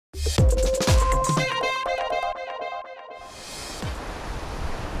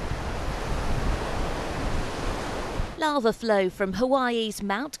Lava flow from Hawaii's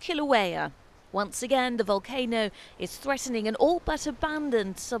Mount Kilauea. Once again, the volcano is threatening an all but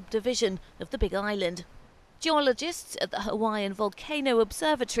abandoned subdivision of the Big Island. Geologists at the Hawaiian Volcano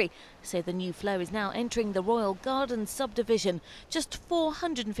Observatory say the new flow is now entering the Royal Gardens subdivision, just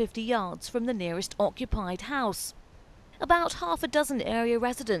 450 yards from the nearest occupied house. About half a dozen area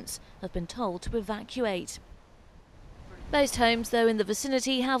residents have been told to evacuate. Most homes, though, in the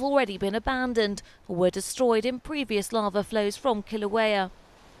vicinity have already been abandoned or were destroyed in previous lava flows from Kilauea.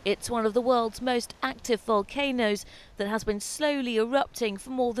 It's one of the world's most active volcanoes that has been slowly erupting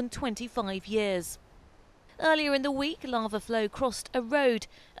for more than 25 years. Earlier in the week, lava flow crossed a road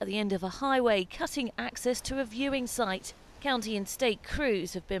at the end of a highway, cutting access to a viewing site. County and state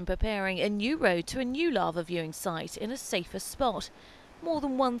crews have been preparing a new road to a new lava viewing site in a safer spot. More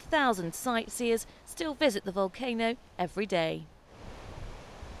than 1,000 sightseers still visit the volcano every day.